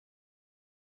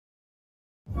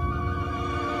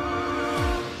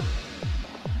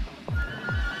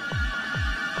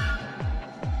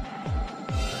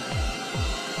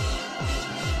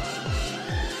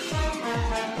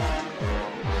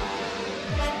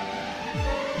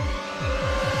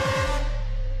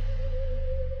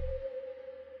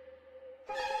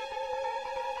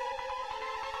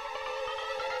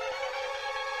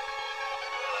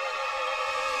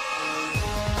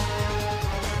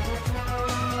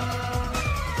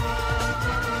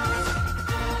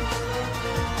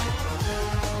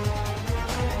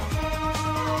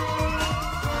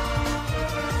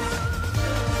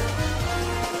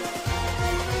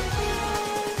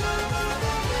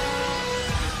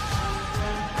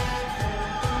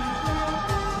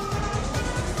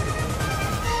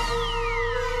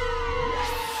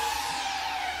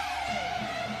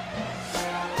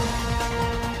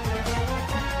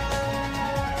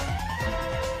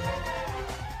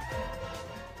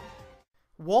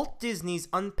Walt Disney's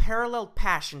unparalleled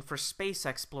passion for space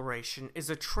exploration is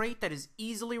a trait that is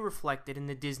easily reflected in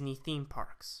the Disney theme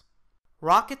parks.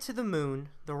 Rocket to the Moon,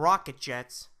 the Rocket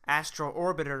Jets, Astro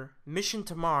Orbiter, Mission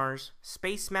to Mars,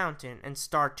 Space Mountain, and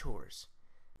Star Tours.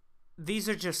 These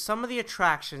are just some of the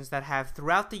attractions that have,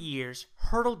 throughout the years,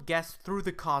 hurtled guests through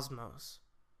the cosmos.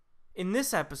 In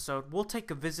this episode, we'll take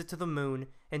a visit to the Moon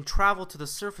and travel to the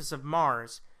surface of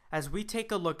Mars as we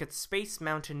take a look at Space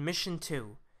Mountain Mission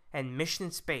 2 and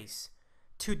Mission Space,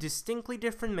 two distinctly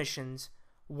different missions,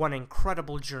 one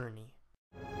incredible journey.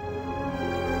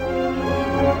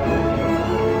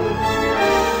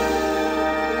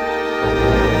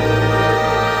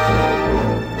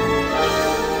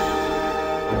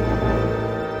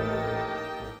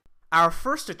 Our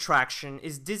first attraction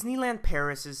is Disneyland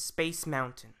Paris' Space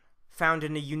Mountain, found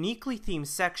in a uniquely themed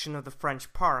section of the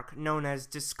French park known as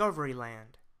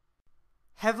Discoveryland.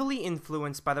 Heavily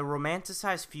influenced by the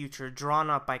romanticized future drawn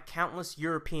up by countless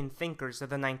European thinkers of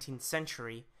the 19th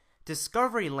century,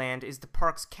 Discoveryland is the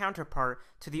park's counterpart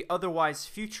to the otherwise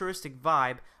futuristic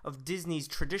vibe of Disney's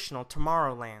traditional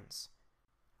Tomorrowlands.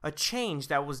 A change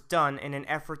that was done in an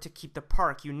effort to keep the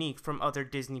park unique from other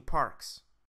Disney parks.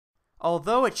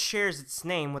 Although it shares its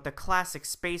name with the classic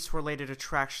space-related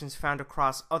attractions found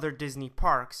across other Disney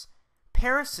parks,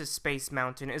 Paris' Space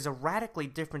Mountain is a radically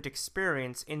different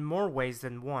experience in more ways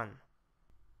than one.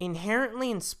 Inherently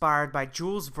inspired by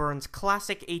Jules Verne's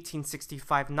classic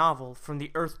 1865 novel From the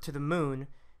Earth to the Moon,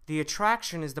 the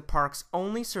attraction is the park's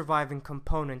only surviving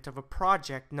component of a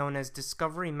project known as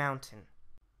Discovery Mountain.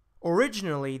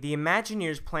 Originally, the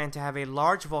Imagineers planned to have a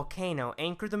large volcano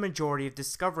anchor the majority of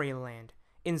Discoveryland,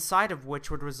 inside of which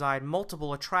would reside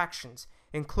multiple attractions,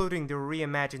 including the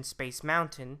reimagined Space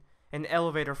Mountain, an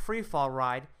elevator freefall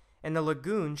ride, and a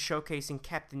lagoon showcasing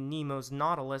Captain Nemo's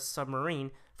Nautilus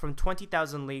submarine from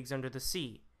 20,000 Leagues Under the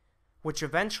Sea, which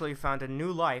eventually found a new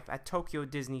life at Tokyo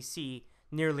Disney Sea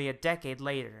nearly a decade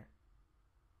later.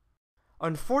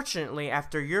 Unfortunately,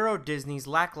 after Euro Disney's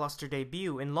lackluster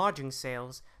debut in lodging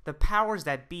sales, the powers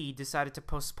that be decided to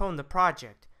postpone the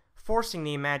project, forcing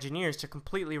the Imagineers to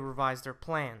completely revise their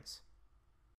plans.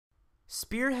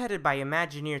 Spearheaded by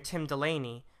Imagineer Tim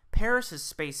Delaney, Paris'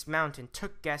 Space Mountain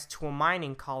took guests to a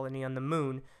mining colony on the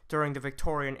Moon during the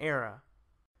Victorian era.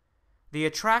 The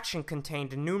attraction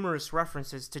contained numerous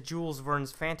references to Jules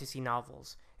Verne's fantasy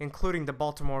novels, including the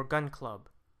Baltimore Gun Club.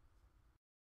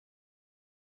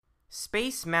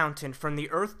 Space Mountain From the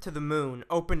Earth to the Moon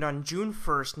opened on June 1,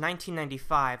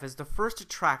 1995 as the first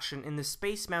attraction in the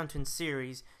Space Mountain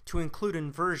series to include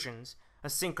inversions, a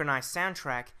synchronized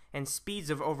soundtrack, and speeds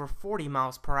of over 40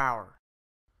 miles per hour.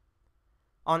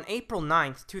 On April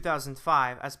 9,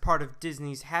 2005, as part of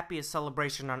Disney's Happiest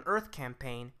Celebration on Earth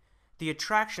campaign, the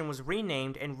attraction was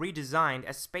renamed and redesigned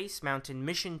as Space Mountain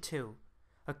Mission 2,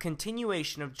 a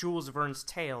continuation of Jules Verne's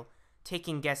tale,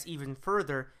 taking guests even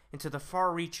further into the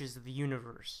far reaches of the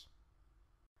universe.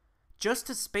 Just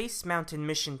as Space Mountain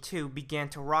Mission 2 began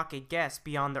to rocket guests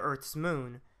beyond the Earth's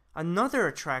moon, another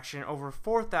attraction over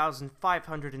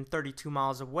 4,532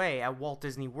 miles away at Walt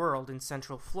Disney World in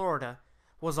Central Florida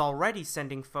was already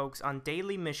sending folks on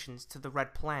daily missions to the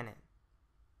Red Planet.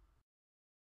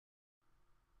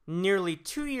 Nearly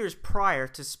 2 years prior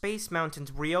to Space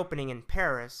Mountain's reopening in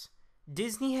Paris,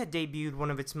 Disney had debuted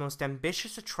one of its most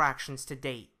ambitious attractions to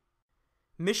date.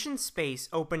 Mission Space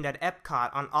opened at Epcot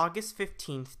on August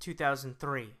 15,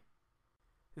 2003.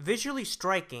 Visually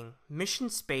striking,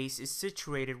 Mission Space is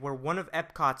situated where one of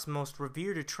Epcot's most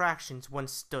revered attractions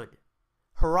once stood.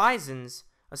 Horizons,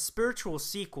 a spiritual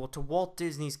sequel to Walt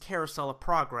Disney's Carousel of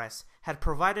Progress, had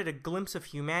provided a glimpse of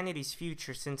humanity's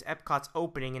future since Epcot's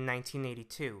opening in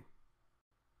 1982.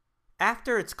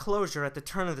 After its closure at the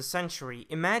turn of the century,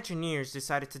 Imagineers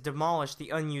decided to demolish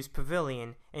the unused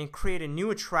pavilion and create a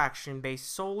new attraction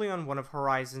based solely on one of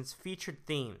Horizon's featured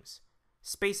themes,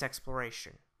 space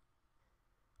exploration.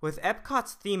 With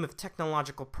Epcot's theme of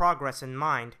technological progress in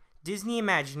mind, Disney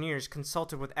Imagineers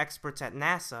consulted with experts at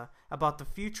NASA about the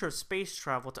future of space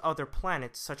travel to other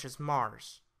planets such as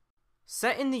Mars.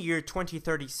 Set in the year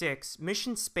 2036,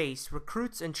 Mission Space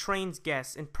recruits and trains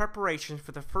guests in preparation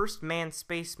for the first manned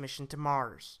space mission to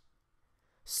Mars.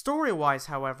 Story-wise,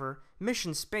 however,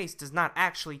 Mission Space does not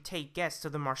actually take guests to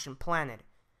the Martian planet.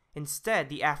 Instead,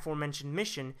 the aforementioned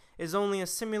mission is only a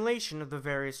simulation of the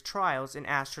various trials an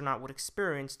astronaut would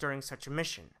experience during such a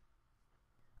mission.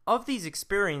 Of these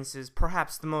experiences,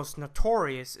 perhaps the most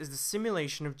notorious is the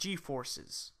simulation of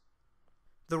G-forces.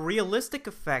 The realistic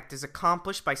effect is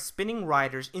accomplished by spinning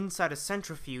riders inside a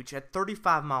centrifuge at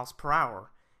 35 miles per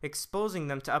hour, exposing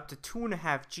them to up to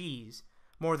 2.5 Gs,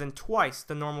 more than twice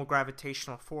the normal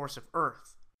gravitational force of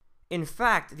Earth. In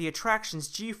fact, the attraction's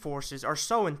G-forces are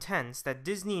so intense that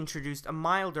Disney introduced a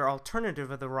milder alternative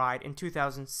of the ride in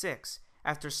 2006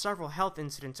 after several health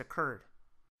incidents occurred.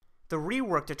 The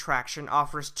reworked attraction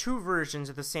offers two versions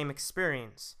of the same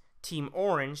experience: Team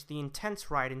Orange, the intense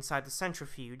ride inside the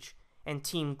centrifuge, and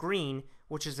Team Green,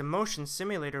 which is a motion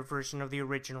simulator version of the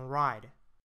original ride.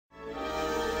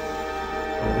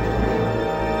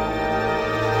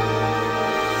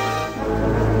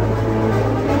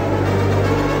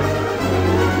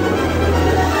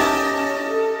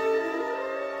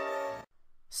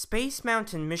 Space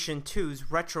Mountain Mission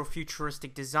 2's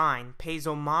retro-futuristic design pays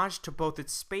homage to both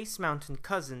its Space Mountain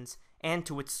cousins and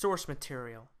to its source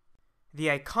material. The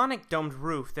iconic domed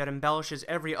roof that embellishes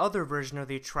every other version of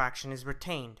the attraction is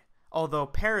retained, although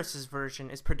Paris's version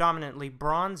is predominantly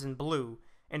bronze and blue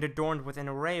and adorned with an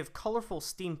array of colorful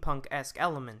steampunk-esque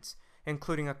elements,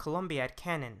 including a Columbiad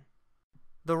cannon.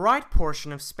 The ride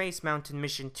portion of Space Mountain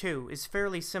Mission 2 is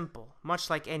fairly simple, much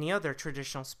like any other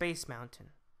traditional Space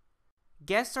Mountain.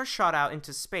 Guests are shot out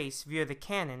into space via the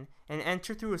cannon and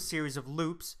enter through a series of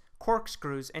loops,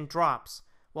 corkscrews, and drops,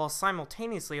 while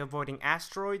simultaneously avoiding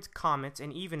asteroids, comets,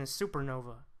 and even a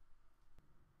supernova.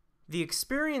 The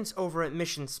experience over at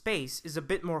Mission Space is a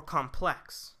bit more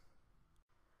complex.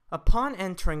 Upon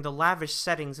entering the lavish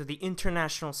settings of the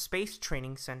International Space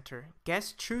Training Center,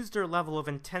 guests choose their level of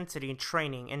intensity in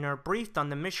training and are briefed on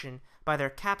the mission by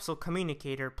their capsule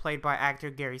communicator played by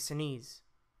actor Gary Sinise.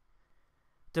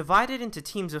 Divided into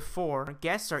teams of 4,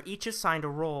 guests are each assigned a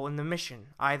role in the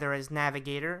mission, either as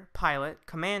navigator, pilot,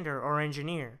 commander, or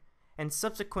engineer, and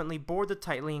subsequently board the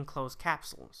tightly enclosed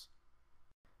capsules.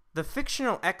 The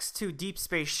fictional X-2 Deep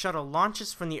Space Shuttle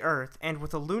launches from the Earth and,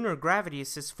 with a lunar gravity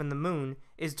assist from the Moon,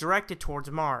 is directed towards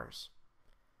Mars.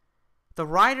 The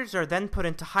riders are then put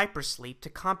into hypersleep to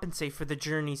compensate for the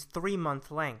journey's 3-month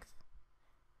length.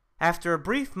 After a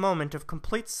brief moment of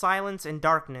complete silence and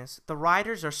darkness, the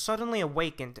riders are suddenly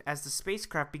awakened as the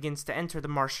spacecraft begins to enter the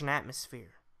Martian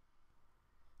atmosphere.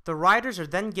 The riders are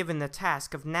then given the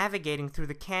task of navigating through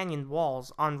the canyon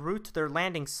walls en route to their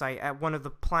landing site at one of the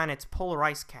planet's polar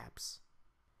ice caps.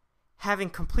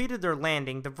 Having completed their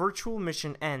landing, the virtual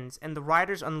mission ends and the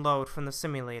riders unload from the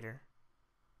simulator.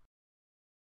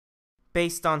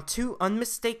 Based on two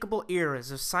unmistakable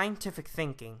eras of scientific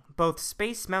thinking, both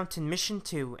Space Mountain Mission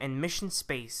 2 and Mission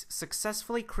Space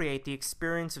successfully create the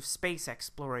experience of space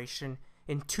exploration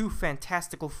in two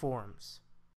fantastical forms,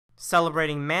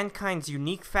 celebrating mankind's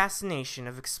unique fascination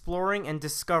of exploring and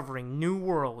discovering new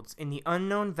worlds in the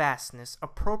unknown vastness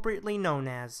appropriately known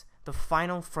as the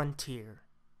final frontier.